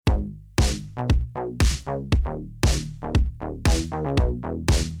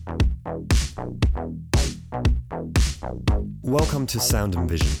Welcome to Sound and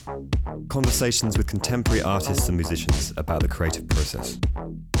Vision, conversations with contemporary artists and musicians about the creative process.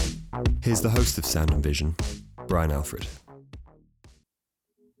 Here's the host of Sound and Vision, Brian Alfred.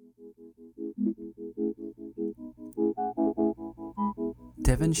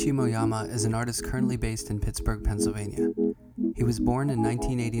 Devan Shimoyama is an artist currently based in Pittsburgh, Pennsylvania. He was born in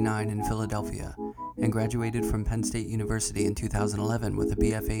 1989 in Philadelphia and graduated from Penn State University in 2011 with a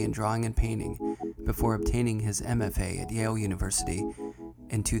BFA in drawing and painting before obtaining his MFA at Yale University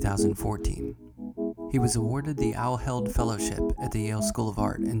in 2014. He was awarded the Owl Held Fellowship at the Yale School of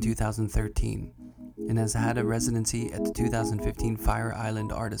Art in 2013 and has had a residency at the 2015 Fire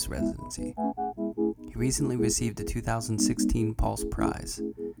Island Artist Residency. He recently received a 2016 Pulse Prize.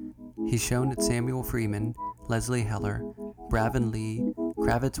 He's shown at Samuel Freeman, Lesley Heller, BravinLee,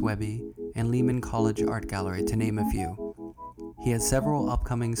 Kravets Wehby, and Lehman College Art Gallery, to name a few. He has several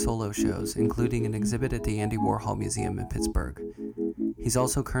upcoming solo shows, including an exhibit at the Andy Warhol Museum in Pittsburgh. He's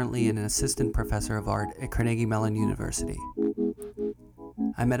also currently an assistant professor of art at Carnegie Mellon University.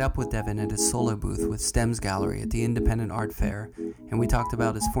 I met up with Devan at his solo booth with Stems Gallery at the Independent Art Fair, and we talked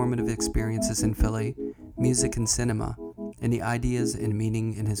about his formative experiences in Philly, music and cinema, and the ideas and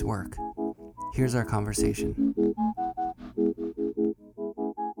meaning in his work. Here's our conversation.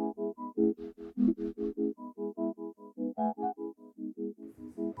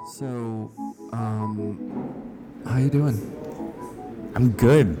 So, how you doing? I'm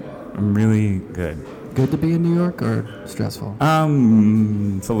good. I'm really good. Good to be in New York or stressful?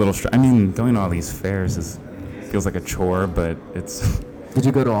 It's a little going to all these fairs feels like a chore, but it's... Did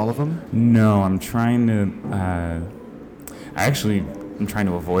you go to all of them? No, I'm trying to... I'm trying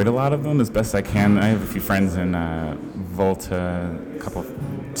to avoid a lot of them as best I can. I have a few friends in Volta, a couple...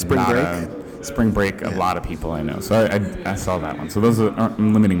 Spring break, Yeah. A lot of people I know. So I saw that one. So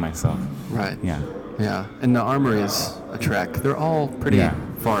I'm limiting myself. Right. Yeah. Yeah. And the Armory is a trek. They're all pretty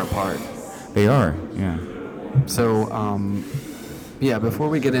far apart. They are, yeah. So, before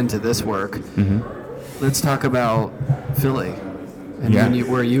we get into this work, let's talk about Philly and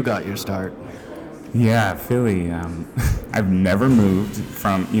where you got your start. Yeah, Philly. I've never moved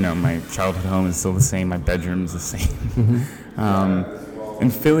from, my childhood home is still the same. My bedroom's the same.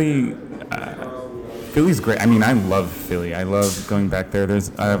 And Philly's great. I mean, I love Philly. I love going back there.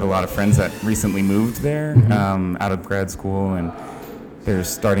 I have a lot of friends that recently moved there out of grad school, and they're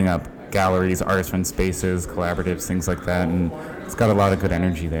starting up galleries, artist-run spaces, collaboratives, things like that, and it's got a lot of good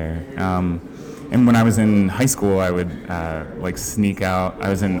energy there. And when I was in high school, I would sneak out. I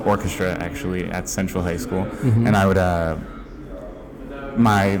was in orchestra, actually, at Central High School, and I would,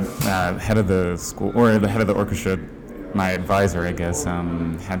 my head of the school, or the head of the orchestra, my advisor, I guess,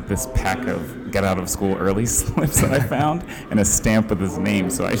 had this pack of get out of school early slips that I found and a stamp with his name,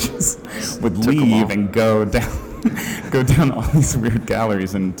 so I just would leave and go down all these weird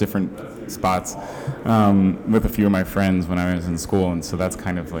galleries in different spots with a few of my friends when I was in school, and so that's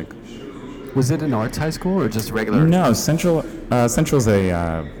kind of like... Was it an arts high school or just regular? No, Central's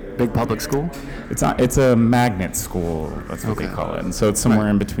a... big public school? It's a magnet school, that's what they call it, and so it's somewhere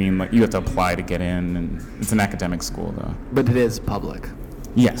in between, you have to apply to get in, and it's an academic school, though. But it is public?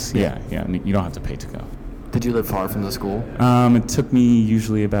 Yes, yeah, you don't have to pay to go. Did you live far from the school? It took me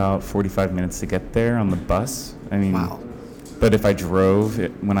usually about 45 minutes to get there on the bus. I mean, wow. But if I drove,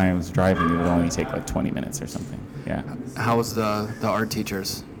 when I was driving, it would only take 20 minutes or something. Yeah. How was the art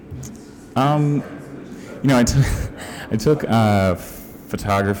teachers? I took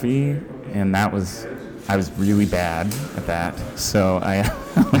photography, and I was really bad at that. So I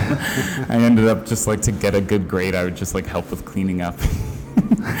I ended up just to get a good grade, I would just help with cleaning up.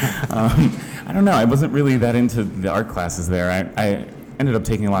 I don't know. I wasn't really that into the art classes there. I ended up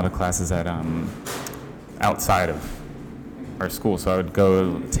taking a lot of classes at outside of our school. So I would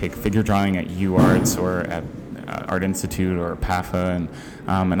go take figure drawing at UArts or at Art Institute or PAFA,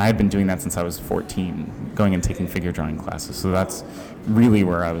 and I had been doing that since I was 14, going and taking figure drawing classes. So that's really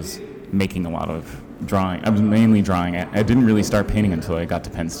where I was making a lot of drawing. I was mainly drawing. I didn't really start painting until I got to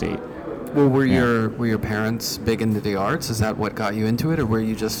Penn State. Well, were your parents big into the arts? Is that what got you into it, or were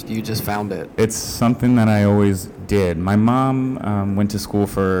you just found it? It's something that I always did. My mom went to school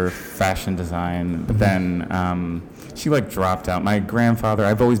for fashion design, but then she dropped out. My grandfather,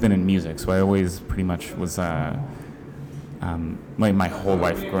 I've always been in music, so I always pretty much was my whole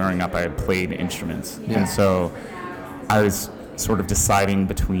life growing up, I had played instruments, and so I was sort of deciding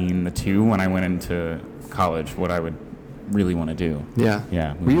between the two when I went into college what I would really want to do. Yeah.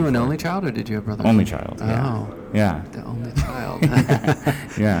 Yeah. Were you an only child, or did you have brothers? Only child. Oh. Yeah. The only child.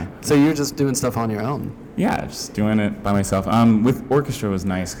 Yeah. So you're just doing stuff on your own? Yeah, just doing it by myself. With orchestra was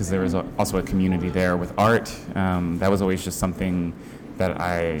nice because there was also a community there. With art, that was always just something that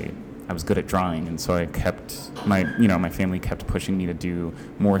I was good at drawing, and so I kept my family kept pushing me to do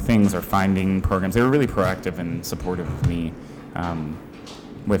more things or finding programs. They were really proactive and supportive of me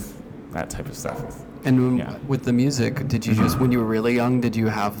with that type of stuff. And with the music, did you just, when you were really young, did you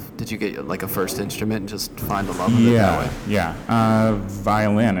get like a first instrument and just find a love of it that way? Yeah.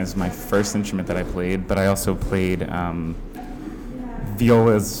 Violin is my first instrument that I played, but I also played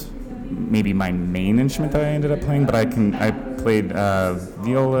viola is maybe my main instrument that I ended up playing, but I played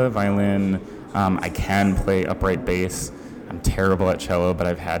viola, violin, I can play upright bass. I'm terrible at cello, but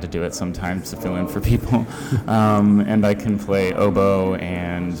I've had to do it sometimes to fill in for people. And I can play oboe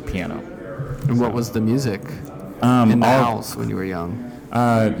and piano. And what was the music in the house when you were young?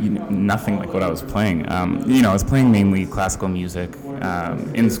 Nothing like what I was playing. I was playing mainly classical music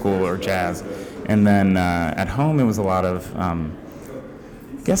in school or jazz. And then at home it was a lot of, my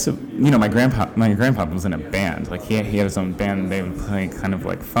grandpa was in a band. Like he had his own band, and they would play kind of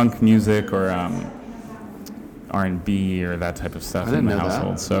like funk music or R&B or that type of stuff in the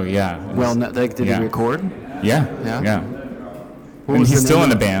household. That. So yeah. Did he record? Yeah. And he's still in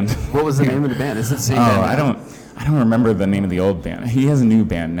the band. What was the name of the band? Is it the same band? I don't remember the name of the old band. He has a new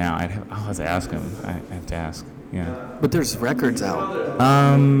band now. I'll have to ask him. I have to ask. Yeah. But there's records out.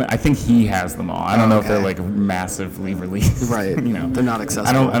 I think he has them all. I don't know if they're like massively released. Right. They're not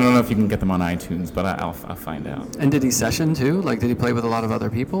accessible. I don't know if you can get them on iTunes, but I'll find out. And did he session too? Like, did he play with a lot of other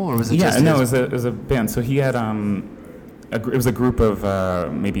people, or was it just? Yeah, no, it was a band. So he had it was a group of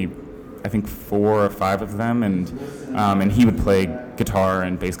maybe I think 4 or 5 of them, and he would play guitar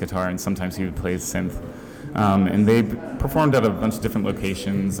and bass guitar, and sometimes he would play synth. And they performed at a bunch of different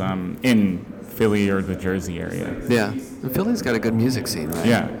locations in Philly or the Jersey area. Yeah, Philly's got a good music scene, right?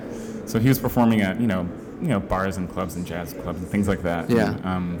 Yeah, so he was performing at bars and clubs and jazz clubs and things like that. Yeah.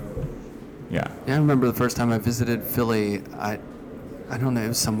 And, Yeah, I remember the first time I visited Philly. I don't know, it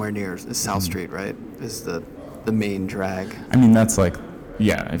was somewhere near South Street, right? Is the main drag. I mean, that's like.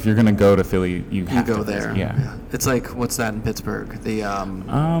 Yeah, if you're gonna go to Philly, you have to go there. Yeah, it's like, what's that in Pittsburgh? The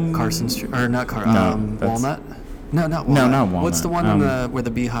Carson Street, or not Walnut? No, not Walnut. No, not Walnut. What's the one where the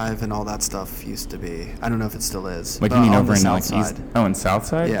Beehive and all that stuff used to be? I don't know if it still is. Like you mean over in like East? Oh, in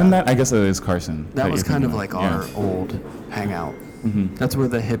Southside? Yeah. Then I guess it is Carson. That was kind of like our old hangout. Mm-hmm. That's where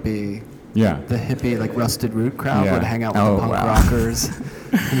the hippie like Rusted Root crowd would hang out with the punk rockers.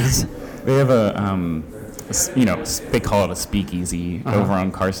 They have they call it a speakeasy over on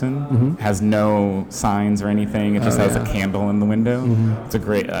Carson. Mm-hmm. Has no signs or anything. It just has a candle in the window. Mm-hmm. It's a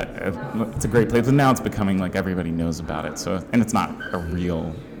great place. But now it's becoming like everybody knows about it. So, and it's not a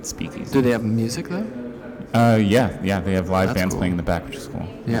real speakeasy. Do they have music though? Yeah. They have live bands playing in the back, which is cool.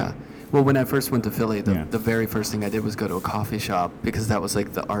 Yeah. Well, when I first went to Philly, the very first thing I did was go to a coffee shop because that was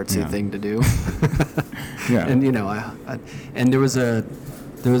like the artsy thing to do. Yeah. And and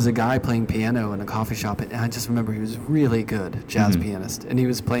there was a guy playing piano in a coffee shop, and I just remember he was really good jazz pianist, and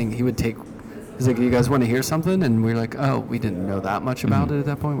he's like, you guys want to hear something? And we were like, oh, we didn't know that much about it at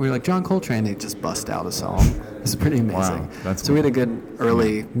that point. We were like, John Coltrane, and he'd just bust out a song. It's pretty amazing. Wow, so we had a good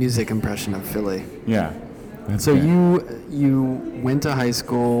early music impression of Philly. Yeah. So you went to high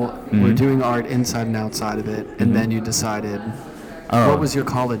school, were doing art inside and outside of it, and then you decided. What was your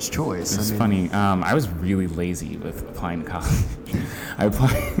college choice? It's funny. I was really lazy with applying to college.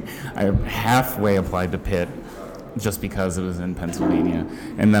 I halfway applied to Pitt just because it was in Pennsylvania.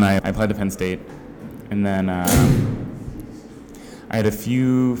 And then I applied to Penn State. And then I had a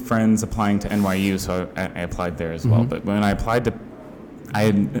few friends applying to NYU, so I applied there as well. But when I applied to,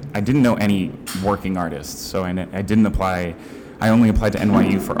 I didn't know any working artists, so I didn't apply. I only applied to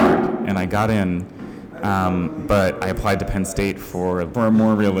NYU for art, and I got in. But I applied to Penn State for a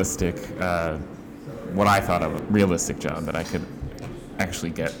more realistic, what I thought of a realistic job that I could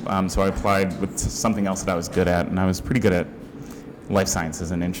actually get. So I applied with something else that I was good at, and I was pretty good at life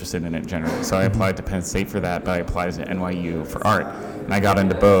sciences and interested in it generally. So I applied to Penn State for that, but I applied to NYU for art, and I got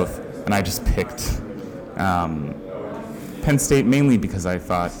into both, and I just picked Penn State mainly because I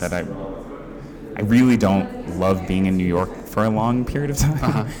thought that I really don't love being in New York for a long period of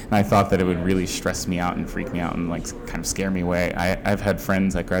time. And I thought that it would really stress me out and freak me out and like kind of scare me away. I've had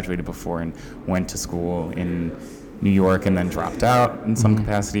friends that graduated before and went to school in New York and then dropped out in some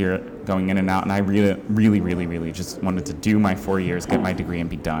capacity or going in and out, and I really just wanted to do my 4 years, get my degree, and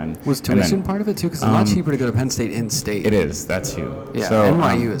be done. Was tuition part of it too? Because it's a lot cheaper to go to Penn State in-state. It is, that too. Yeah, so,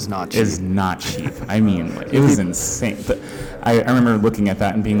 NYU is not cheap. Is not cheap. I mean, like, it was insane. I remember looking at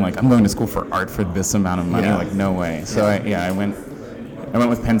that and being like, I'm going to school for art for this amount of money. Yeah. Like, no way. So I went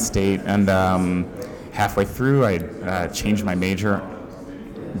with Penn State, and halfway through, I changed my major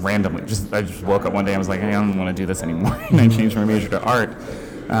randomly. I just woke up one day and was like, I don't want to do this anymore. And I changed my major to art.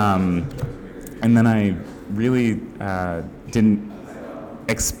 And then I really didn't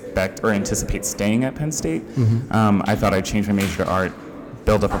expect or anticipate staying at Penn State. I thought I'd change my major to art,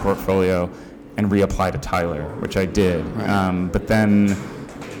 build up a portfolio, and reapply to Tyler, which I did. Right. But then,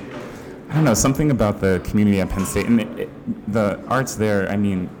 I don't know, something about the community at Penn State, and the arts there, I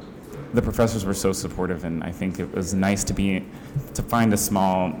mean, the professors were so supportive, and I think it was nice to find a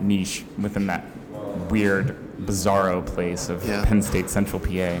small niche within that weird, bizarro place of Penn State Central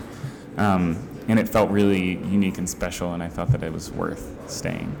PA. And it felt really unique and special, and I thought that it was worth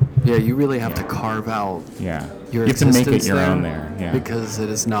staying. Yeah, you really have to carve out your you have to make it your own there. Yeah. Because it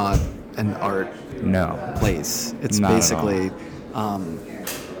is not an art place. It's not basically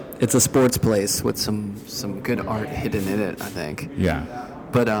it's a sports place with some good art hidden in it, I think. Yeah.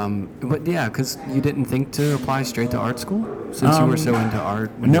 But yeah, because you didn't think to apply straight to art school since you were so into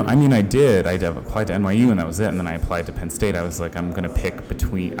art? No, I mean, I did. I applied to NYU, and that was it. And then I applied to Penn State. I was like, I'm going to pick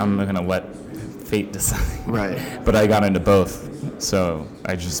between, I'm going to let fate decide. Right. But I got into both, so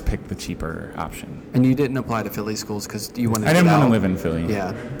I just picked the cheaper option. And you didn't apply to Philly schools because you wanted to I didn't want to live in Philly.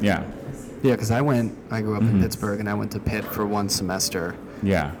 Yeah. Yeah. Yeah, because I grew up in Pittsburgh, and I went to Pitt for one semester.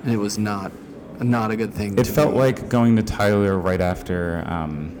 Yeah. And it was not a good thing. It felt like going to Tyler right after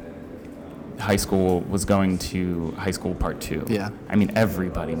high school was going to high school part 2. Yeah. I mean,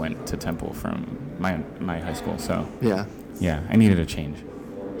 everybody went to Temple from my high school, so. Yeah. Yeah, I needed a change.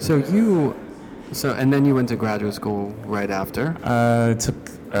 And then you went to graduate school right after? Took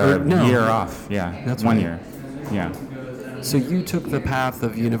a year off, yeah. That's 1 right. year, yeah. So you took the path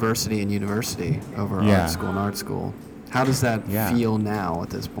of university and university over art school. How does that feel now at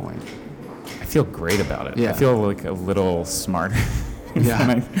this point? I feel great about it. Yeah. I feel like a little smarter than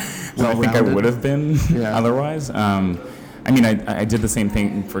I think I would have been otherwise. I mean, I did the same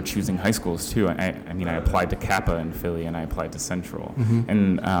thing for choosing high schools too. I mean, I applied to Kappa in Philly, and I applied to Central,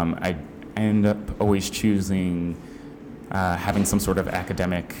 and I ended up always choosing having some sort of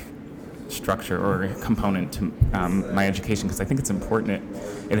academic structure or component to my education, because I think it's important.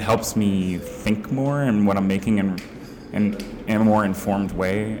 It helps me think more and what I'm making in a more informed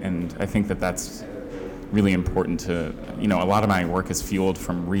way, and I think that's really important to, a lot of my work is fueled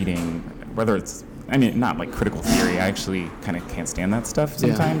from reading, whether it's, not like critical theory. I actually kind of can't stand that stuff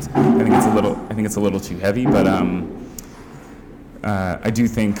sometimes. I think it's a little too heavy, but I do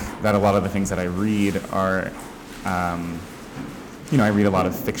think that a lot of the things that I read are, I read a lot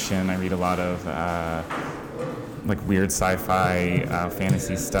of fiction. I read a lot of like weird sci-fi,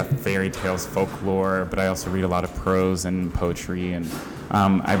 fantasy stuff, fairy tales, folklore. But I also read a lot of prose and poetry, and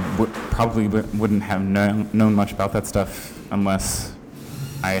I probably wouldn't have known much about that stuff unless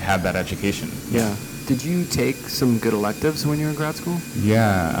I had that education. Yeah. Did you take some good electives when you were in grad school?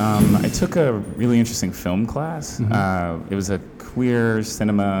 Yeah. I took a really interesting film class. It was a queer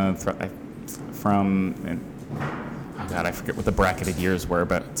cinema from. God, I forget what the bracketed years were,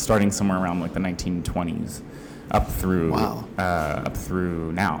 but starting somewhere around like the 1920s, up through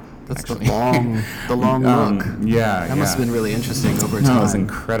now. That's actually. the long look. Yeah, that must have been really interesting over time. No, it was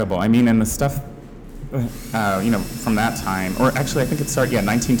incredible. I mean, and the stuff, from that time, or actually, I think it started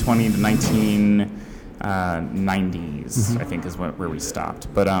 1920 to 1990s. I think is where we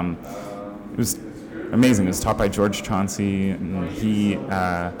stopped. But it was amazing. It was taught by George Chauncey, and he,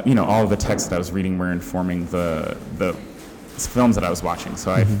 all of the texts that I was reading were informing the films that I was watching.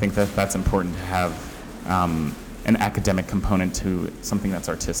 So I think that's important to have an academic component to something that's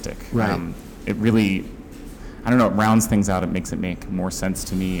artistic. Right. It really, it rounds things out. It makes it make more sense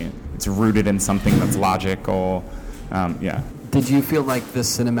to me. It's rooted in something that's logical. Did you feel like the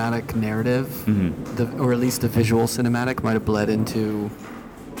cinematic narrative, or at least the visual cinematic, might have bled into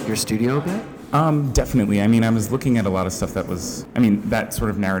your studio a bit? Definitely. I mean, I was looking at a lot of stuff that was, that sort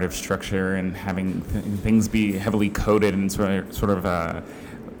of narrative structure and having things be heavily coded and sort of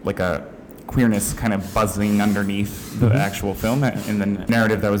like a queerness kind of buzzing underneath the actual film and the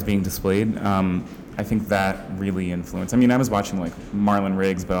narrative that was being displayed. I think that really influenced. I was watching like Marlon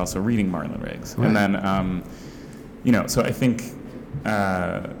Riggs, but also reading Marlon Riggs. Right. And then, so I think,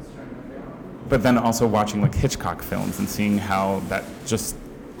 but then also watching like Hitchcock films and seeing how that just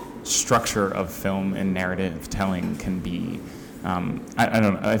structure of film and narrative telling can be I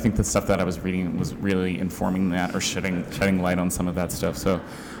don't know. I think the stuff that I was reading was really informing that, or shedding light on some of that stuff. So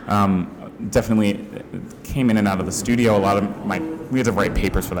definitely came in and out of the studio. We had to write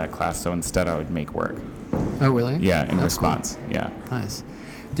papers for that class, so instead I would make work. Oh, really? Yeah, in That's response. Cool. Yeah. Nice.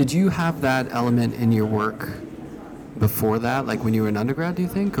 Did you have that element in your work before that, like when you were an undergrad, do you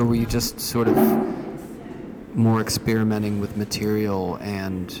think? Or were you just sort of more experimenting with material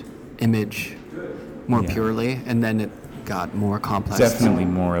and image more purely, and then it got more complex? Definitely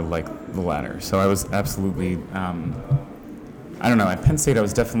more like the latter. So I was absolutely, I don't know, at Penn State I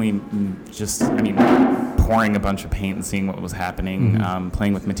was definitely pouring a bunch of paint and seeing what was happening,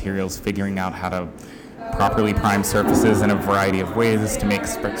 playing with materials, figuring out how to properly prime surfaces in a variety of ways to make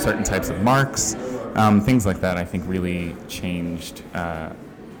certain types of marks. Things like that I think really changed all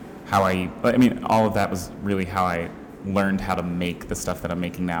of that was really how I learned how to make the stuff that I'm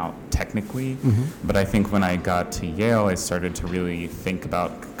making now technically. But I think when I got to Yale, I started to really think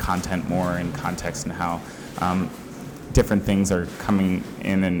about content more in context and how different things are coming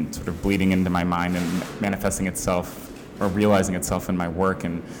in and sort of bleeding into my mind and manifesting itself or realizing itself in my work.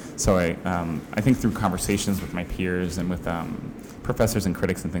 And so I think through conversations with my peers and with professors and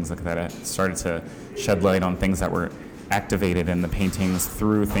critics and things like that, I started to shed light on things that were activated in the paintings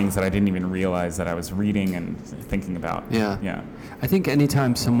through things that I didn't even realize that I was reading and thinking about. Yeah. I think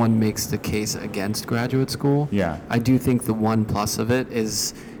anytime someone makes the case against graduate school, I do think the one plus of it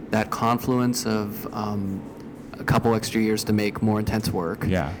is that confluence of a couple extra years to make more intense work.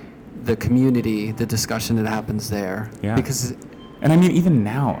 The community, the discussion that happens there. Because and I mean, even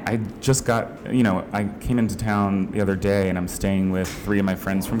now, I just got, I came into town the other day and I'm staying with 3 of my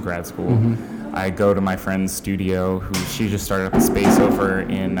friends from grad school. I go to my friend's studio, she just started up a space over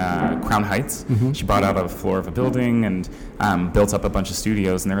in Crown Heights. She bought out a floor of a building and built up a bunch of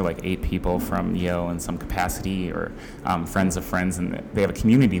studios, and there were like 8 people from Yale in some capacity, or friends of friends, and they have a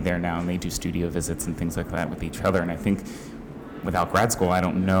community there now, and they do studio visits and things like that with each other. And I think without grad school, I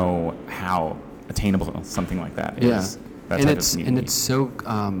don't know how attainable something like that is. And it's so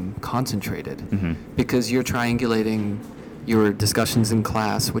concentrated because you're triangulating your discussions in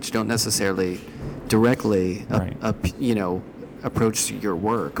class, which don't necessarily directly approach your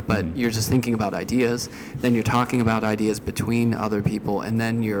work, but you're just thinking about ideas, then you're talking about ideas between other people, and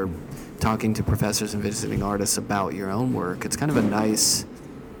then you're talking to professors and visiting artists about your own work. It's kind of a nice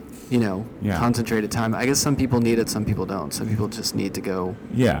concentrated time. I guess some people need it, some people don't. Some people just need to go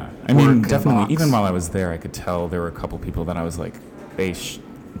I mean, definitely, even while I was there, I could tell there were a couple people that I was like, they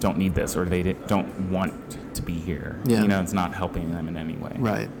don't need this, or they don't want to be here. It's not helping them in any way.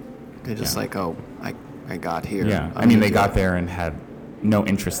 Right. They're just like, oh, I got here. I mean, they got there and had no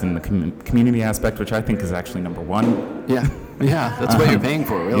interest in the community aspect, which I think is actually number one. That's what you're paying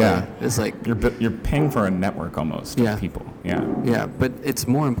for, really. It's like you're paying for a network almost of people. But it's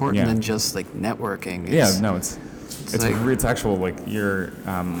more important than just like networking. It's actual, like, you're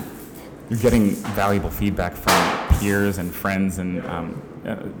getting valuable feedback from peers and friends, and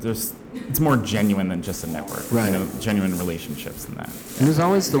it's more genuine than just a network. Genuine relationships and that. And there's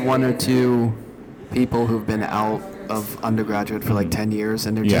always the 1 or 2 people who've been out of undergraduate for like 10 years,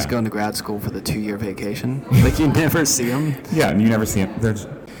 and they're just going to grad school for the 2-year vacation. Like, you never see them. And you never see them.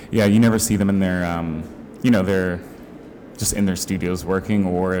 You never see them in their, they're just in their studios working,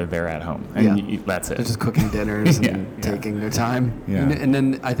 or they're at home, and that's it. They're just cooking dinners and taking their time. And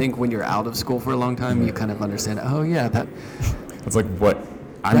then I think when you're out of school for a long time, you kind of understand, it's like what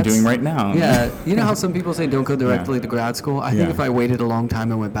I'm doing right now. You know how some people say don't go directly to grad school? I think if I waited a long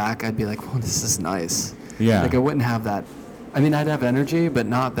time and went back, I'd be like, well, this is nice. Like, I wouldn't have that. I mean, I'd have energy, but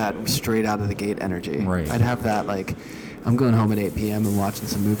not that straight out of the gate energy. I'd have that, like, I'm going home at 8 p.m. and watching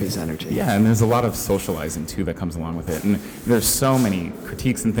some movies energy. And there's a lot of socializing, too, that comes along with it. And there's so many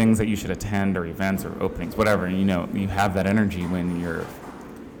critiques and things that you should attend, or events or openings, whatever. And, you have that energy when you're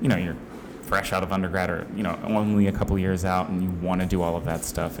fresh out of undergrad, or, only a couple years out, and you want to do all of that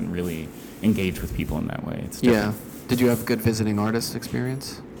stuff and really engage with people in that way. It's different. Did you have a good visiting artist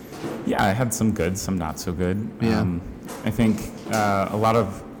experience? I had some good, some not so good. I think a lot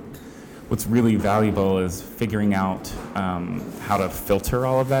of what's really valuable is figuring out how to filter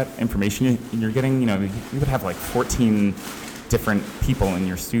all of that information you're getting. You would have like 14 different people in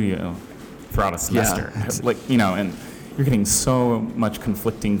your studio throughout a semester. And you're getting so much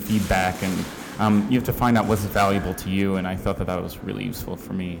conflicting feedback, and you have to find out what's valuable to you, and I thought that was really useful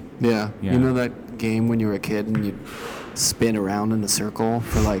for me. You know that game when you were a kid and you'd spin around in a circle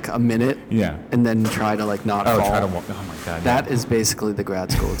for like a minute and then try to like not fall? Try to walk. Oh my God. That is basically the grad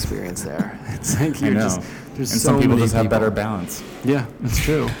school experience there. It's like you're just, there's and so some people many just have better balance. That's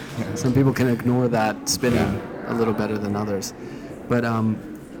true. Some people can ignore that spinning. a little better than others. But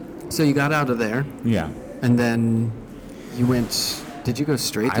so you got out of there. Yeah. And then you went. Did you go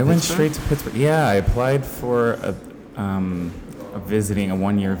straight to Pittsburgh? I went straight to Pittsburgh. Yeah, I applied for a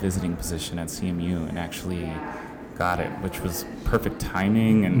 1-year visiting position at CMU and actually got it, which was perfect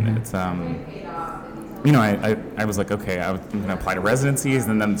timing. And it's I was like, okay, I'm going to apply to residencies,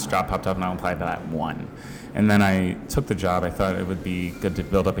 and then this job popped up, and I'll apply to that one. And then I took the job. I thought it would be good to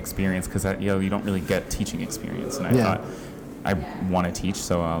build up experience because at Yale you don't really get teaching experience. And I thought, I want to teach,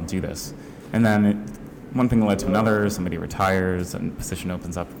 so I'll do this. And then one thing led to another. Somebody retires, and position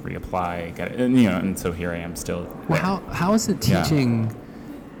opens up, reapply, get it, and so here I am still. Well, how is it teaching?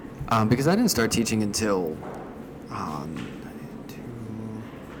 Yeah. Because I didn't start teaching until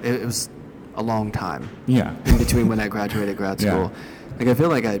it was a long time. Yeah. In between when I graduated grad school. Like, I feel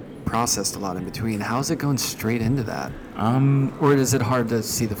like I processed a lot in between. How's it going straight into that? Or is it hard to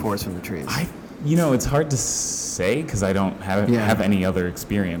see the forest from the trees? It's hard to say because I don't have any other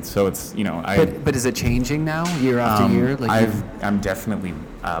experience. So it's, But is it changing now, year after year? I'm definitely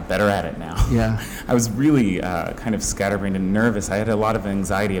better at it now. Yeah. I was really kind of scatterbrained and nervous. I had a lot of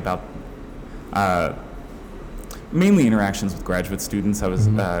anxiety about mainly interactions with graduate students. I was,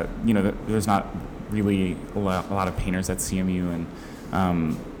 there's not really a lot of painters at CMU, and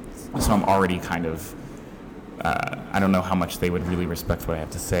so I'm already kind of, I don't know how much they would really respect what I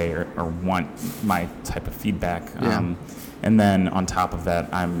have to say or want my type of feedback. Yeah. And then on top of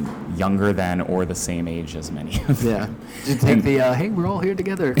that, I'm younger than or the same age as many of them. Did you take the, hey, we're all here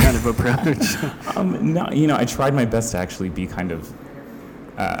together kind of approach? No, I tried my best to actually be kind of...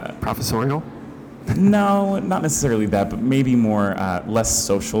 professorial? No, not necessarily that, but maybe more less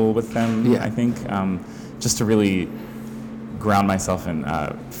social with them, I think, just to really ground myself and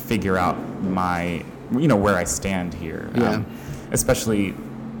figure out my, where I stand here. Especially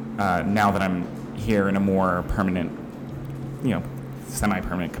now that I'm here in a more permanent,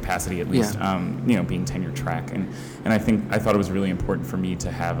 semi-permanent capacity at least, being tenure track. And I thought it was really important for me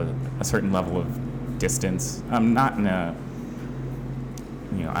to have a certain level of distance, not in a,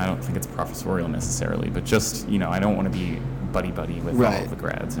 I don't think it's professorial necessarily, but just, I don't want to be buddy-buddy with all of the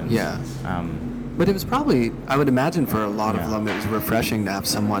grads. And, but it was probably, I would imagine for a lot of them, it was refreshing to have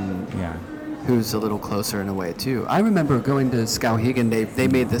someone who's a little closer in a way, too. I remember going to Skowhegan,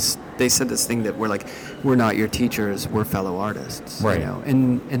 they said this thing that we're not your teachers, we're fellow artists. Right.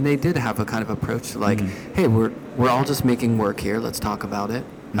 And they did have a kind of approach to hey, we're all just making work here, let's talk about it.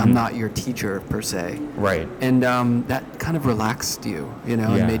 I'm not your teacher per se. Right. And that kind of relaxed you,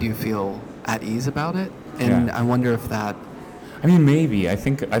 and made you feel at ease about it. And I wonder if that... maybe. I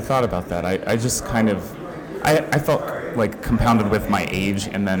thought about that. I just kind of... I felt like compounded with my age,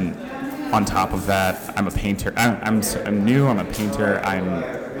 and then on top of that, I'm a painter. I'm new, I'm a painter.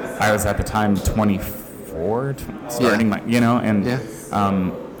 I was at the time 24, starting my...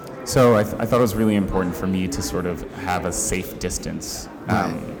 So I thought it was really important for me to sort of have a safe distance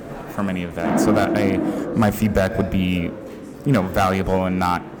from any of that, so that my feedback would be, valuable and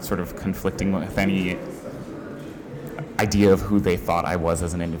not sort of conflicting with any idea of who they thought I was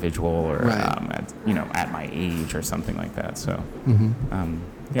as an individual or at my age or something like that. So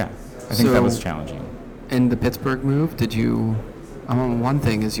I think that was challenging. In the Pittsburgh move, did you? One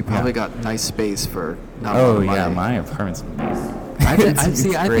thing is you probably got nice space for not a lot of money. My apartment's amazing. I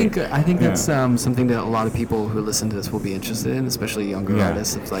think that's something that a lot of people who listen to this will be interested in, especially younger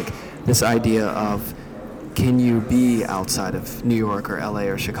artists. It's like this idea of, can you be outside of New York or LA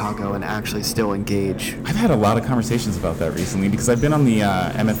or Chicago and actually still engage? I've had a lot of conversations about that recently because I've been on the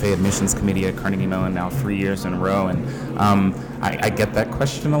MFA admissions committee at Carnegie Mellon now 3 years in a row, and I get that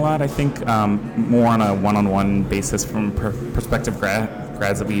question a lot. I think more on a one-on-one basis from prospective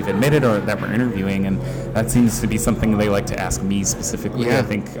grads that we've admitted or that we're interviewing, and that seems to be something they like to ask me specifically. I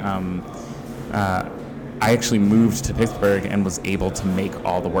think I actually moved to Pittsburgh and was able to make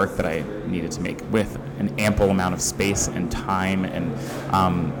all the work that I needed to make with an ample amount of space and time, and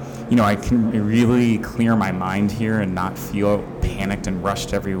I can really clear my mind here and not feel panicked and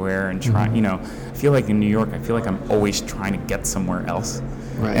rushed everywhere and try. I feel like in New York, I feel like I'm always trying to get somewhere else,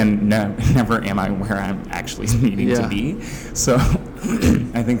 and never am I where I'm actually needing to be. So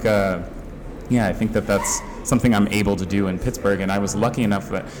I think that's something I'm able to do in Pittsburgh, and I was lucky enough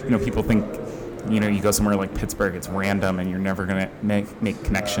that people think, you go somewhere like Pittsburgh, it's random and you're never going to make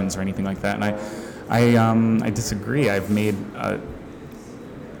connections or anything like that. And I disagree. I've made a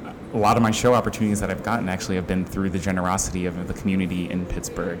lot of my show opportunities that I've gotten actually have been through the generosity of the community in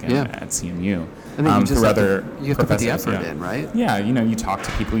Pittsburgh and at CMU. And then through other you have to put the effort in, right? Yeah, you talk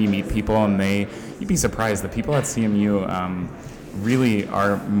to people, you meet people, and you'd be surprised. The people at CMU, really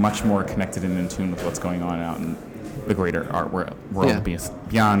are much more connected and in tune with what's going on out in the greater art world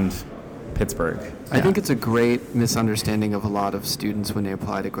beyond Pittsburgh. I think it's a great misunderstanding of a lot of students when they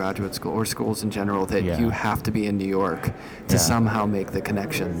apply to graduate school or schools in general that you have to be in New York to somehow make the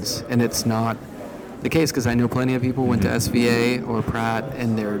connections. And it's not the case, because I know plenty of people went to SVA or Pratt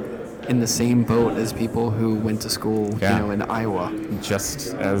and they're in the same boat as people who went to school, in Iowa.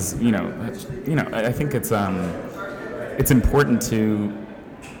 Just as, I think it's important to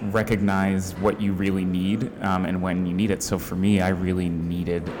recognize what you really need and when you need it. So for me, I really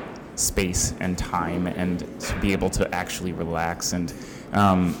needed space and time and to be able to actually relax and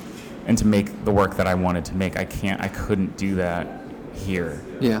to make the work that I wanted to make. I couldn't do that here.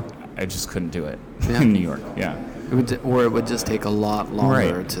 Yeah. I just couldn't do it in New York. Yeah. It would just take a lot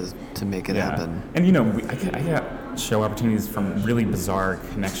longer to make it happen. And I get show opportunities from really bizarre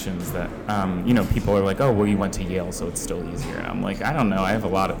connections that people are like, oh, well, you went to Yale, so it's still easier. And I'm like, I don't know. I have a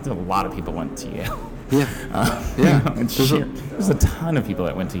lot of people went to Yale. Yeah. There's a ton of people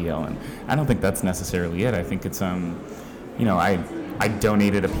that went to Yale, and I don't think that's necessarily it. I think it's I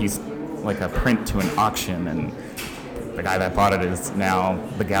donated a piece, like a print, to an auction, and the guy that bought it is now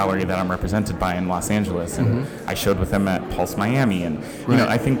the gallery that I'm represented by in Los Angeles, and I showed with him at Pulse Miami, and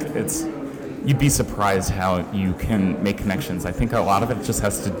I think you'd be surprised how you can make connections. I think a lot of it just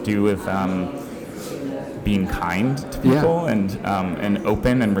has to do with being kind to people and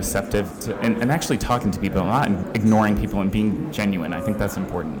open and receptive to, and actually talking to people, not ignoring people, and being genuine. I think that's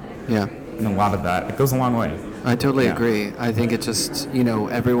important. Yeah. And a lot of that, it goes a long way. I totally agree. I think it just,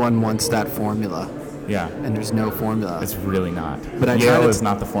 everyone wants that formula. Yeah. And there's no formula. It's really not. But Yale is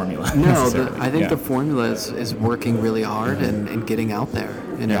not the formula. No, I think the formula is working really hard and getting out there,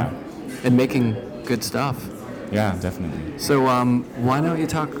 and making good stuff. Yeah, definitely. So why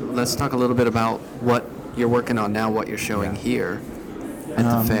don't let's talk a little bit about what you're working on now, what you're showing here at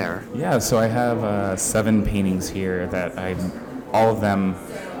the fair. Yeah, so I have 7 paintings here that all of them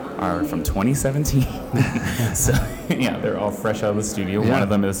are from 2017. So, they're all fresh out of the studio. Yeah. One of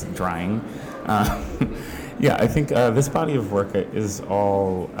them is drying. I think this body of work is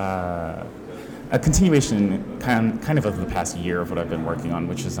all a continuation kind of the past year of what I've been working on,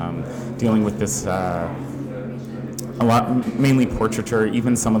 which is dealing with this a lot, mainly portraiture.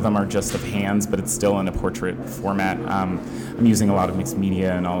 Even some of them are just of hands, but it's still in a portrait format. I'm using a lot of mixed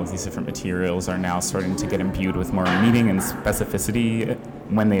media, and all of these different materials are now starting to get imbued with more meaning and specificity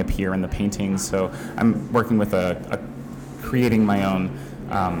when they appear in the paintings. So I'm working with creating my own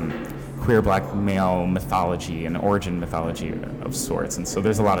queer black male mythology and origin mythology of sorts. And so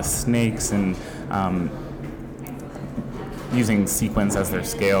there's a lot of snakes and using sequins as their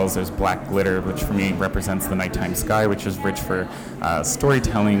scales. There's black glitter, which for me represents the nighttime sky, which is rich for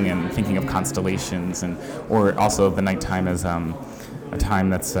storytelling and thinking of constellations, or also the nighttime as a time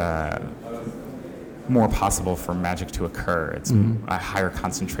that's more possible for magic to occur. It's a higher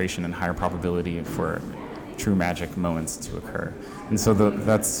concentration and higher probability for true magic moments to occur. And so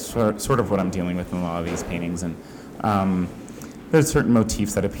that's sort of what I'm dealing with in a lot of these paintings. And there's certain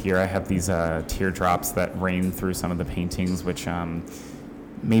motifs that appear. I have these teardrops that rain through some of the paintings, which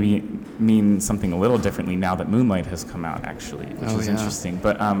maybe mean something a little differently now that Moonlight has come out, actually, which is interesting.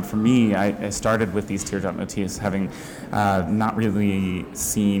 But for me, I started with these teardrop motifs having not really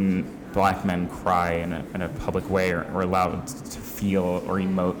seen black men cry in a public way or allowed to feel or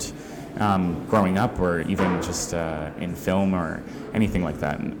emote growing up, or even just in film or anything like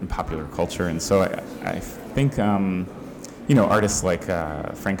that in popular culture. And so I think artists like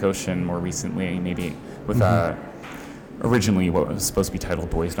Frank Ocean more recently, maybe with originally what was supposed to be titled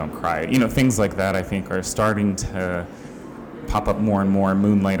Boys Don't Cry, things like that I think are starting to pop up more and more.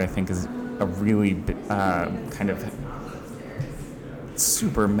 Moonlight, I think, is a really kind of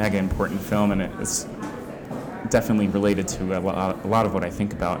super mega important film, and it's definitely related to a lot of what I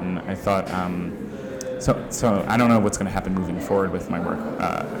think about. And I thought so I don't know what's going to happen moving forward with my work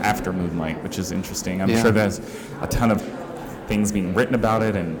after Moonlight, which is interesting. I'm sure there's a ton of things being written about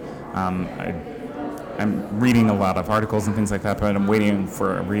it, and I'm reading a lot of articles and things like that, but I'm waiting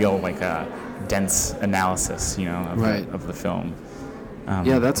for a real dense analysis of the film.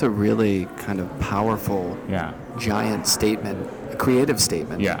 That's a really kind of powerful giant statement, a creative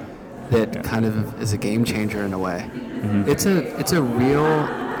statement that kind of is a game changer in a way. It's a real,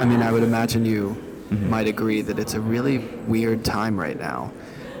 I would imagine you might agree that it's a really weird time right now,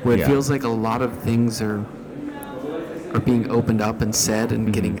 where it feels like a lot of things are being opened up and said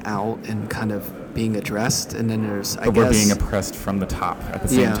and getting out and kind of being addressed, and then we're being oppressed from the top at the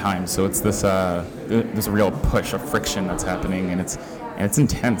same time. So it's this there's a real push of friction that's happening, and it's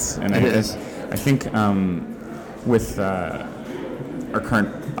intense. And I think with our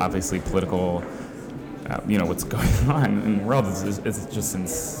current, obviously, political, what's going on in the world is just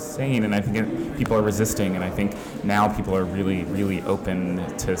insane, and I think people are resisting, and I think now people are really, really open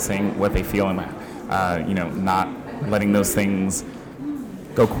to saying what they feel and, not letting those things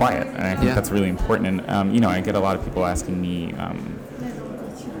go quiet, and I think that's really important. And I get a lot of people asking me,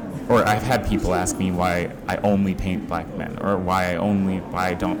 or I've had people ask me why I only paint black men, or why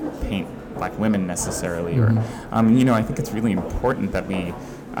I don't paint black women necessarily, or I think it's really important that we,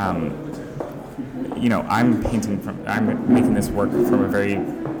 I'm making this work from a very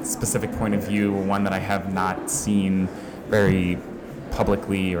specific point of view, one that I have not seen very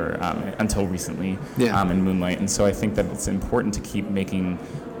publicly or until recently in Moonlight, and so I think that it's important to keep making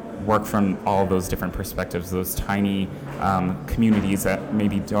work from all those different perspectives, those tiny communities that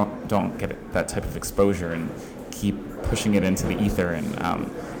maybe don't get that type of exposure, and keep pushing it into the ether, and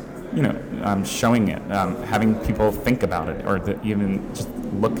showing it, having people think about it, or even just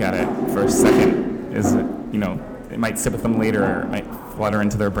look at it for a second. It might sit with them later, or it might flutter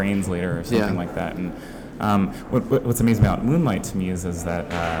into their brains later, or something like that. And what's amazing about Moonlight to me is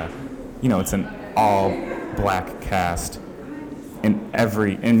that it's an all black cast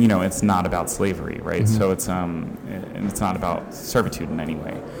it's not about slavery, right? Mm-hmm. So it's not about servitude in any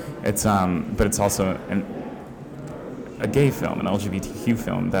way. But it's also a gay film, an LGBTQ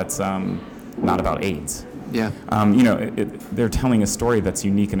film that's not about AIDS. Yeah. They're telling a story that's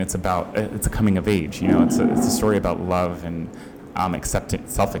unique, and it's a coming of age. It's a story about love and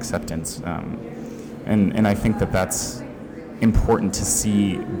self-acceptance, and I think that's important to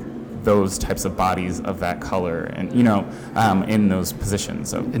see those types of bodies of that color, and in those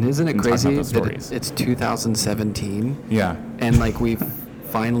positions. And isn't it crazy that it's 2017? Yeah. And we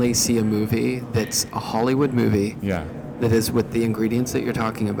finally see a movie that's a Hollywood movie. Yeah. That is with the ingredients that you're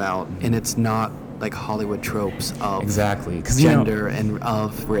talking about, and it's not like Hollywood tropes of gender and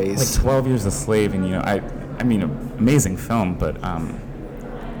of race. 12 Years a Slave, and amazing film, but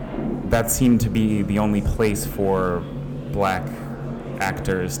that seemed to be the only place for black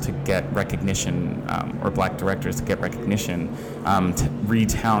actors to get recognition, or black directors to get recognition,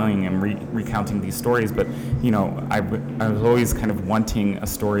 retelling and recounting these stories. But I was always kind of wanting a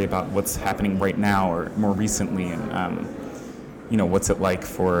story about what's happening right now, or more recently, and what's it like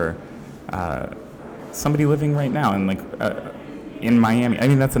for somebody living right now, and in Miami.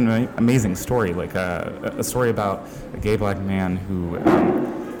 That's an amazing story, a story about a gay black man who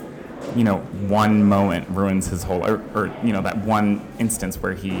one moment ruins his whole, or that one instance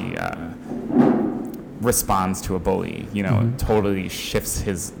where he responds to a bully, totally shifts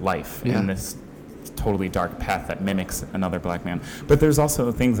his life in this totally dark path that mimics another black man. But there's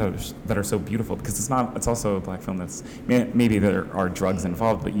also things that are so beautiful, because it's also a black film that's, maybe there are drugs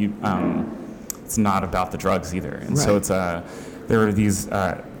involved, but it's not about the drugs either. And so there are these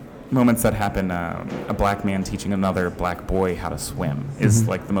moments that happen. A black man teaching another black boy how to swim is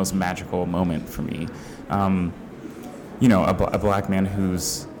the most magical moment for me. A black man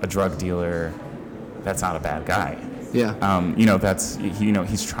who's a drug dealer, that's not a bad guy. Yeah.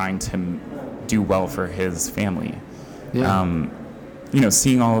 He's trying to do well for his family. Yeah.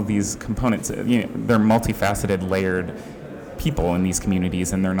 Seeing all of these components, they're multifaceted, layered people in these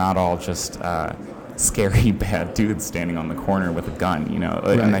communities, and they're not all just scary bad dudes standing on the corner with a gun,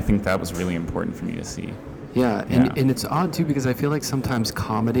 and I think that was really important for me to see. Yeah. And it's odd too, because I feel like sometimes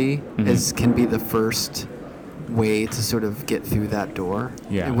comedy can be the first way to sort of get through that door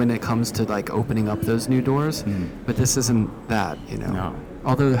when it comes to opening up those new doors, but this isn't that, No.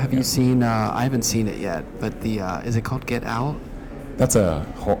 Although, have you seen, I haven't seen it yet, but is it called Get Out? That's a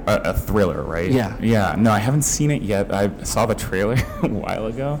thriller, right? Yeah. Yeah. No, I haven't seen it yet. I saw the trailer a while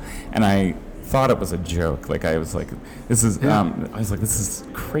ago, and I thought it was a joke. I was like, this is, this is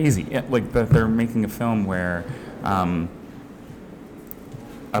crazy. That they're making a film where a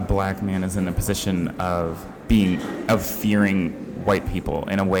black man is in a position of fearing white people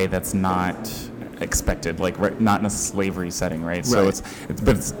in a way that's not expected, not in a slavery setting, right? So it's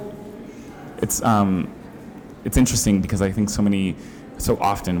interesting, because I think so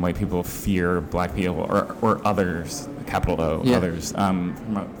often white people fear black people or others, capital O, others,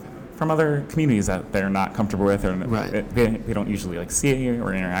 from other communities that they're not comfortable with, or they don't usually see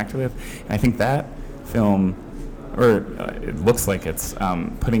or interact with. And I think that film, it looks like it's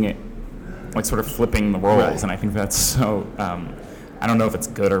putting it, sort of flipping the roles, and I think that's so. I don't know if it's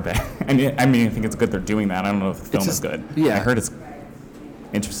good or bad. I think it's good they're doing that. I don't know if the film is good. Yeah. I heard it's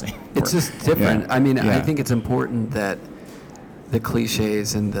interesting. It's just different. Yeah. I think it's important that the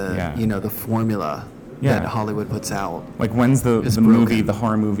cliches and the the formula that Hollywood puts out. When's the movie, the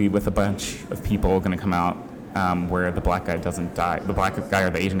horror movie with a bunch of people going to come out where the black guy doesn't die, the black guy or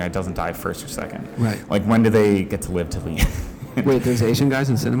the Asian guy doesn't die first or second. Right. Like, when do they get to live to leave? Wait, there's Asian guys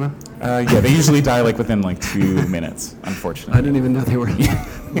in cinema? Yeah, they usually die like within like 2 minutes, unfortunately. I didn't even know they were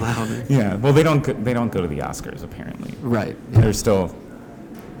allowed. Yeah, well, they don't go to the Oscars apparently. Right. Yeah. They're still.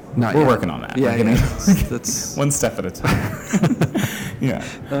 We're working on that. Yeah, yeah. That's one step at a time. Yeah.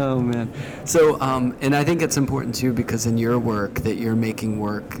 Oh man. So, and I think it's important too because in your work that you're making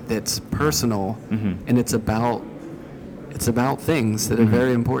work that's personal, and it's about things that are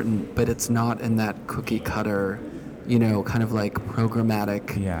very important, but it's not in that cookie cutter, kind of like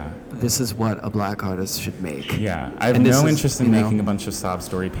programmatic. Yeah. This is what a black artist should make. Yeah. I have no interest in making a bunch of sob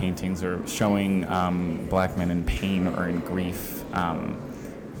story paintings or showing black men in pain or in grief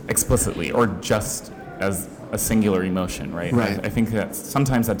explicitly or just as a singular emotion, right? Right. I think that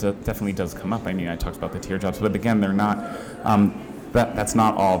sometimes that definitely does come up. I mean, I talked about the teardrops, but again, they're not. That's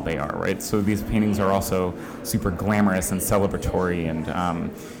not all they are, right? So these paintings are also super glamorous and celebratory, and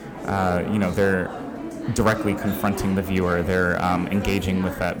they're directly confronting the viewer. They're engaging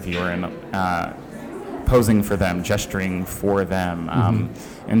with that viewer and posing for them, gesturing for them,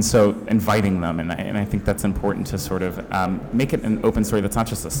 and so inviting them. And I think that's important to sort of make it an open story that's not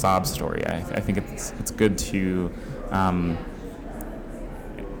just a sob story. I think it's good to, and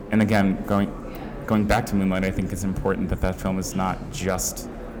again, going back to Moonlight, I think it's important that film is not just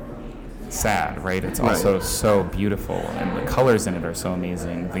sad, right? It's also so beautiful, and the colors in it are so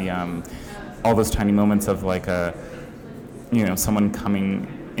amazing. The all those tiny moments of like someone coming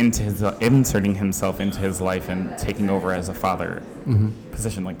into inserting himself into his life and taking over as a father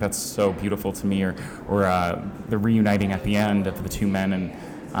position, like that's so beautiful to me. Or the reuniting at the end of the two men, and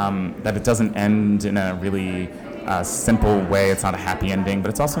that it doesn't end in a really simple way. It's not a happy ending, but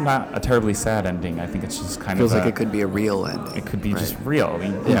it's also not a terribly sad ending. I think it's just feels like it could be a real ending. It could be just real.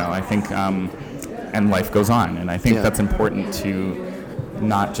 I think, and life goes on, and I think that's important to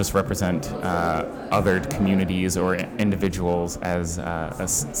not just represent othered communities or individuals as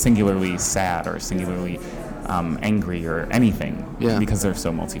singularly sad or singularly angry or anything, because they're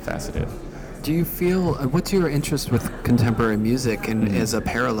so multifaceted. Do you feel, what's your interest with contemporary music and as a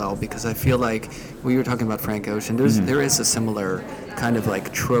parallel? Because I feel like, you were talking about Frank Ocean, there is a similar kind of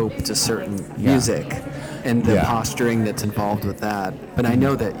like trope to certain music and the posturing that's involved with that. But I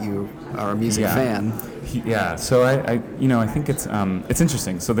know that you are a music fan. So I think it's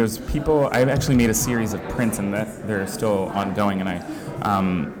interesting. So there's people, I've actually made a series of prints, and that they're still ongoing,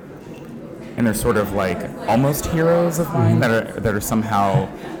 and and they're sort of like almost heroes of mine that are somehow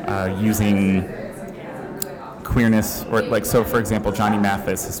using queerness, or like, so for example, Johnny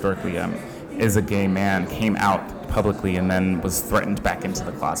Mathis historically is a gay man, came out publicly and then was threatened back into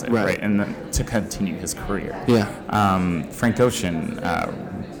the closet, right? And then to continue his career. Frank Ocean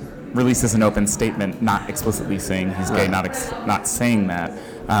releases an open statement, not explicitly saying he's gay, not saying that,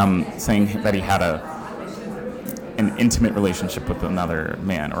 saying that he had an intimate relationship with another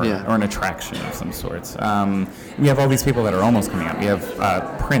man, or an attraction of some sorts. We have all these people that are almost coming out. We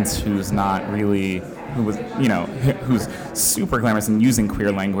have Prince, who's not really, who's super glamorous and using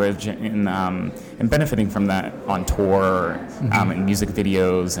queer language and benefiting from that on tour, in music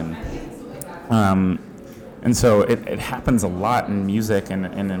videos, and so it happens a lot in music and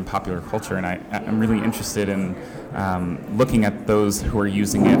in popular culture, and I'm really interested in looking at those who are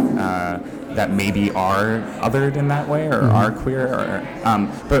using it that maybe are othered in that way, or are queer,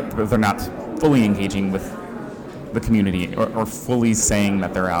 but they're not fully engaging with the community or fully saying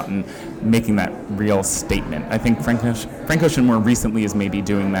that they're out and making that real statement. I think Frank Ocean more recently is maybe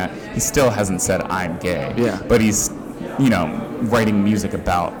doing that. He still hasn't said I'm gay, but he's writing music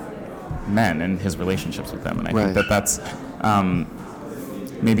about men and his relationships with them, and I think that's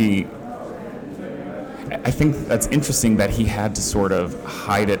maybe. I think that's interesting that he had to sort of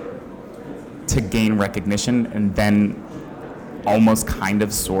hide it to gain recognition, and then almost kind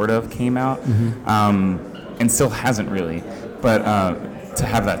of sort of came out, and still hasn't really, but to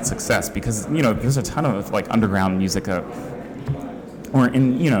have that success, because there's a ton of like underground music or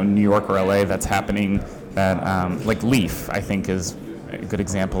in New York or LA that's happening, that like Leaf, I think, is a good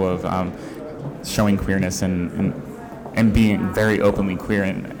example of showing queerness and being very openly queer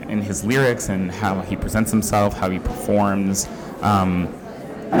in his lyrics and how he presents himself, how he performs.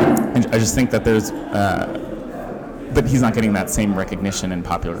 And I just think that there's, but he's not getting that same recognition in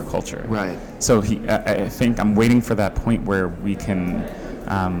popular culture. Right. So I think I'm waiting for that point where we can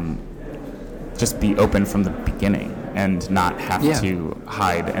just be open from the beginning and not have to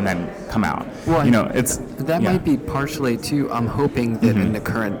hide and then come out. Well, that might be partially too. I'm hoping that in the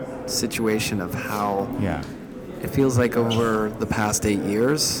current situation of how it feels like over the past 8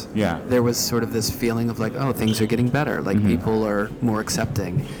 years, there was sort of this feeling of like, oh, things are getting better, like people are more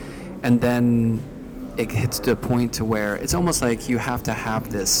accepting. And then it hits to a point to where it's almost like you have to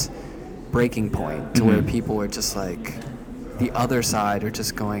have this breaking point to where people are just like, the other side are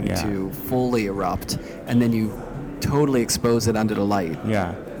just going to fully erupt, and then you totally expose it under the light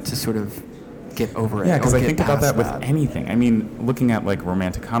to sort of get over it. Yeah, because I think about that with anything. I mean, looking at like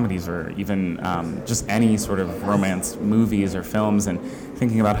romantic comedies or even just any sort of romance movies or films, and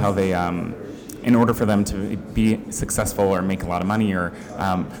thinking about how they, in order for them to be successful or make a lot of money or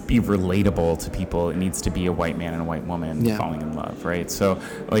be relatable to people, it needs to be a white man and a white woman falling in love, right? So,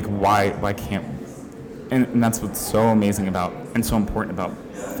 like, why can't... And that's what's so amazing about and so important about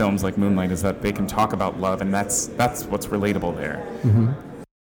films like Moonlight, is that they can talk about love, and that's what's relatable there.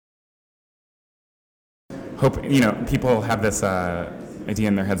 Hope, people have this idea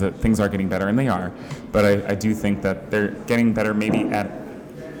in their heads that things are getting better, and they are, but I do think that they're getting better maybe at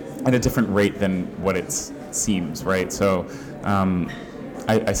a different rate than what it seems, right? So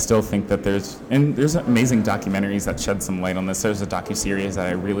I still think that there's amazing documentaries that shed some light on this. There's a docuseries that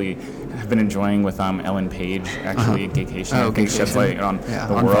I really have been enjoying with Ellen Page, actually, Gaycation. I think sheds light on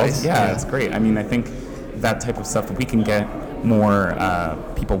the world. Vice. Yeah, it's great. I mean, I think that type of stuff, if we can get more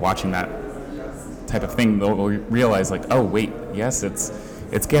people watching that type of thing, they'll realize like, oh wait, yes, it's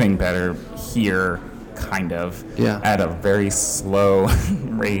getting better here, kind of, at a very slow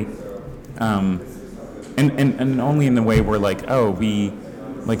rate, and only in the way where like, oh,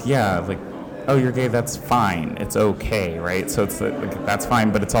 oh, you're gay, that's fine, it's okay, right? So it's like, that's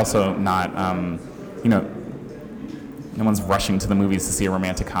fine, but it's also not, no one's rushing to the movies to see a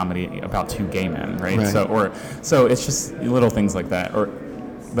romantic comedy about two gay men, right? So it's just little things like that, or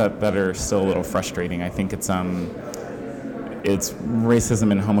that are still a little frustrating. I think it's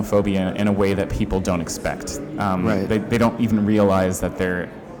racism and homophobia in a way that people don't expect. They don't even realize that they're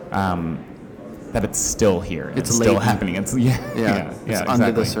that it's still here. It's still happening. It's it's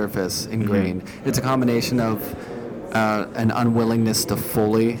under the surface, ingrained. It's a combination of an unwillingness to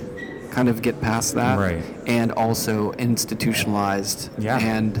fully kind of get past that, and also institutionalized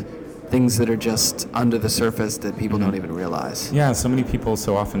and things that are just under the surface that people don't even realize. Yeah, so many people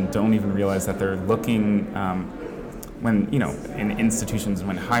so often don't even realize that they're looking when, in institutions,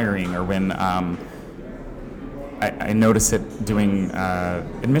 when hiring, or when I notice it doing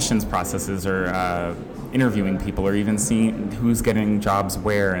admissions processes or interviewing people, or even seeing who's getting jobs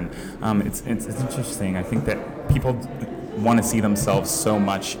where, and it's interesting. I think that people want to see themselves so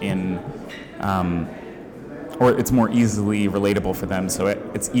much in or it's more easily relatable for them, so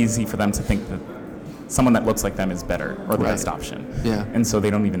it's easy for them to think that someone that looks like them is better or the best option. Yeah. And so they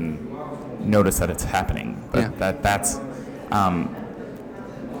don't even notice that it's happening. But that's I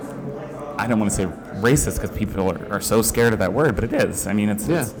don't want to say racist, because people are so scared of that word, but it is. I mean, it's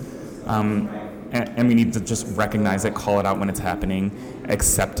and we need to just recognize it, call it out when it's happening,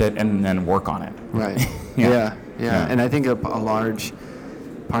 accept it, and then work on it. Right. Yeah. And I think a large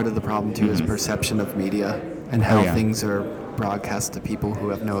part of the problem too is perception of media and how things are broadcast to people who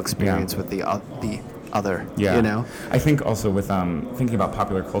have no experience with the other. I think also with thinking about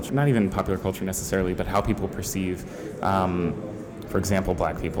popular culture, not even popular culture necessarily, but how people perceive, for example,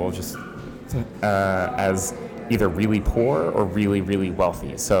 black people just as either really poor or really, really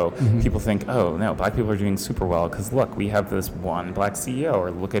wealthy. So people think, oh no, black people are doing super well because look, we have this one black CEO,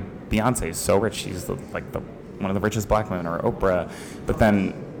 or look at Beyonce, so rich, she's one of the richest black women, or Oprah. But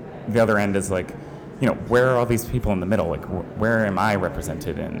then the other end is like, where are all these people in the middle? Like, where am I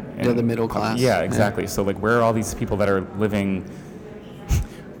represented in? The middle class. Yeah, exactly. So like, where are all these people that are living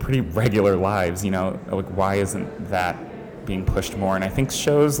pretty regular lives? Like, why isn't that being pushed more? And I think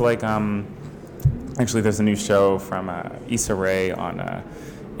shows like actually, there's a new show from Issa Rae on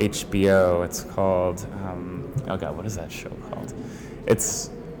HBO. It's called, oh God, what is that show called?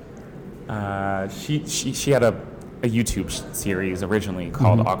 It's, she had a YouTube series originally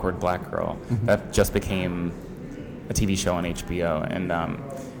called Awkward Black Girl that just became a TV show on HBO.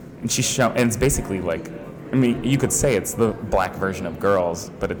 And she's shown, and it's basically like, I mean, you could say it's the black version of Girls,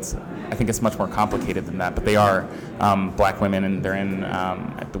 but I think it's much more complicated than that. But they are black women, and they're in,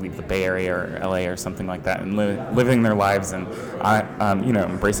 I believe, the Bay Area or LA or something like that, and living their lives and,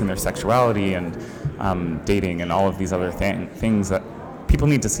 embracing their sexuality and dating and all of these other things that people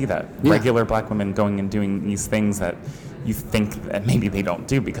need to see that. Yeah. Regular black women going and doing these things that you think that maybe they don't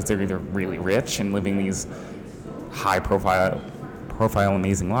do because they're either really rich and living these high-profile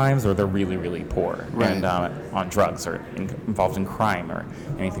amazing lives, or they're really, really poor and on drugs or involved in crime or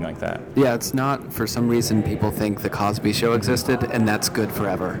anything like that. Yeah, it's not, for some reason, people think the Cosby Show existed and that's good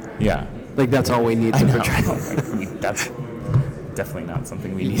forever. Yeah. Like, that's all we need to portray. that's definitely not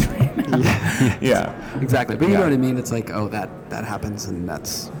something we need right now. Yeah. Exactly. But you know what I mean? It's like, oh, that happens, and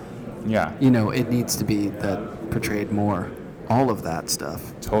that's, it needs to be that portrayed more. All of that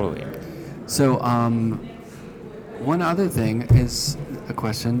stuff. Totally. So, one other thing is a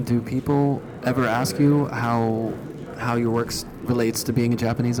question. Do people ever ask you how your work relates to being a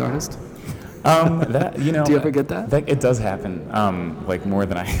Japanese artist? Do you ever get that? It does happen, like more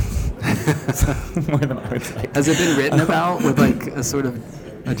than I would like. Has it been written about with like a sort of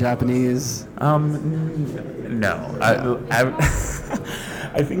a Japanese? No.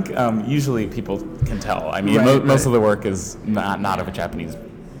 I think usually people can tell. I mean, most of the work is not of a Japanese person.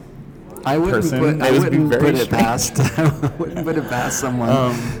 I wouldn't put it past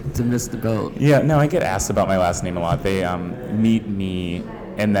someone to miss the boat. Yeah, no, I get asked about my last name a lot. They meet me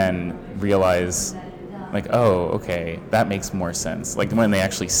and then realize, like, oh, okay, that makes more sense. Like when they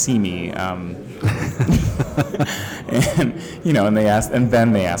actually see me, and then they ask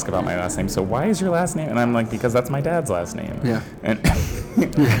about my last name. So why is your last name? And I'm like, because that's my dad's last name. Yeah. And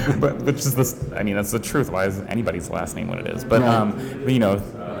but which is this? I mean, that's the truth. Why is anybody's last name what it is? But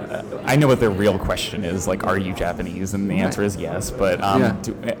I know what their real question is. Like, are you Japanese? And the answer is yes. But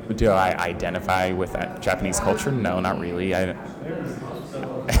do I identify with that Japanese culture? No, not really. I've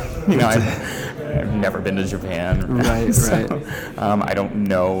never been to Japan. Right, so, I don't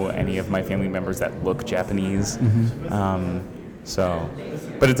know any of my family members that look Japanese. Mm-hmm.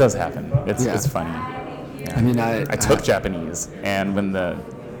 But it does happen. It's funny. Yeah. I mean, I took Japanese, and when the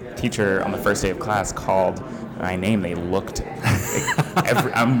teacher on the first day of class called my name, they looked.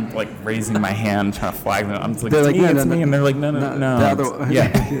 I'm like raising my hand, trying to flag them. I'm like, it's me, and they're like, no.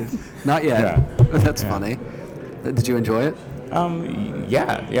 Yeah, not yet. Yeah. That's funny. Did you enjoy it?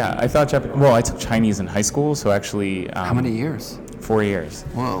 Yeah. I thought I took Chinese in high school, so actually. How many years? 4 years.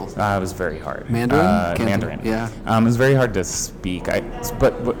 Whoa. It was very hard. Mandarin? Mandarin. Yeah. It was very hard to speak.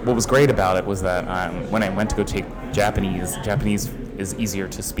 But what was great about it was that when I went to go take Japanese is easier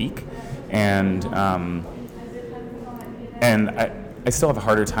to speak, and I still have a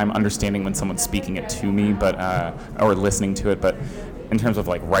harder time understanding when someone's speaking it to me, or listening to it, but in terms of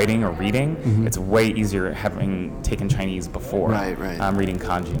like writing or reading, it's way easier having taken Chinese before. Right. Reading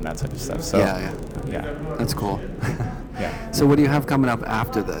kanji and that type of stuff. So yeah. That's cool. Yeah. So what do you have coming up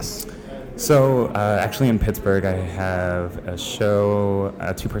after this? So actually in Pittsburgh, I have a show,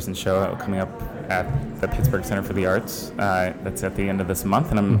 a 2-person show coming up at the Pittsburgh Center for the Arts. That's at the end of this month,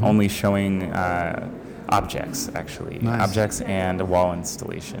 and I'm only showing objects, actually. Nice. Objects and a wall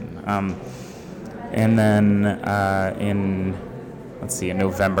installation. And then in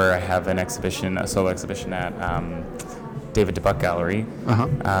November, I have a solo exhibition at David DeBuck Gallery.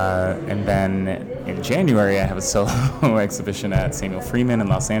 And then in January, I have a solo exhibition at Samuel Freeman in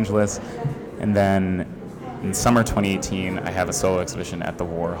Los Angeles. And then in summer 2018, I have a solo exhibition at the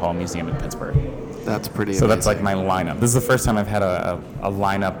Warhol Museum in Pittsburgh. That's pretty So amazing. that's like my lineup. This is the first time I've had a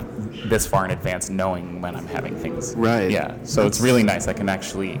lineup this far in advance, knowing when I'm having things. Right. Yeah. So it's really nice. I can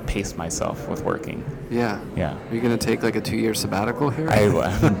actually pace myself with working. Yeah. Yeah. Are you going to take like a 2-year sabbatical here?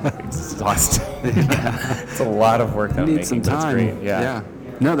 I'm exhausted. It's a lot of work that I'm making. Some time. That's great. Yeah.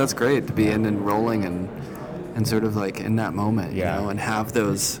 No, that's great to be in and rolling and sort of like in that moment, and have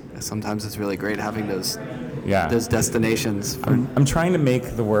those. Sometimes it's really great having those destinations. I'm trying to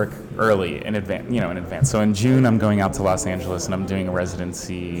make the work early in advance. So in June, I'm going out to Los Angeles and I'm doing a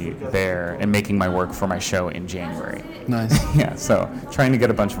residency there and making my work for my show in January. Nice. Yeah. So trying to get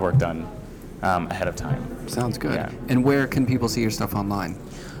a bunch of work done ahead of time. Sounds good. Yeah. And where can people see your stuff online?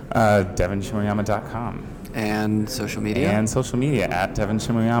 DevanShimoyama.com. And social media? And social media at Devan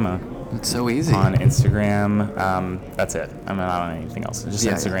Shimoyama. It's so easy. On Instagram. That's it. I'm not on anything else. Just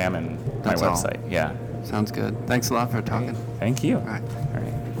Instagram and That's my website. All. Yeah. Sounds good. Thanks a lot for talking. Thank you. All right.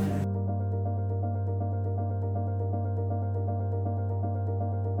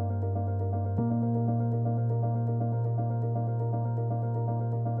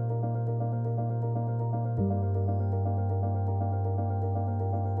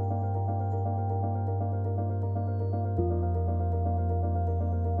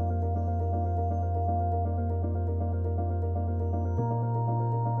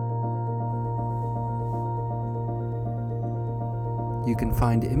 You can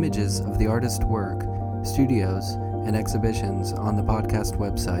find images of the artist's work, studios, and exhibitions on the podcast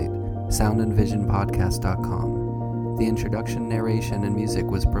website, soundandvisionpodcast.com. The introduction, narration, and music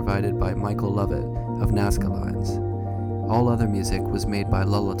was provided by Michael Lovett of Nazca Lines. All other music was made by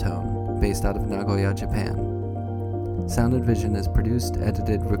Lullitone, based out of Nagoya, Japan. Sound and Vision is produced,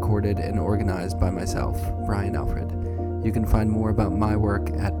 edited, recorded, and organized by myself, Brian Alfred. You can find more about my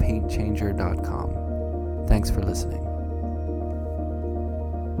work at paintchanger.com. Thanks for listening.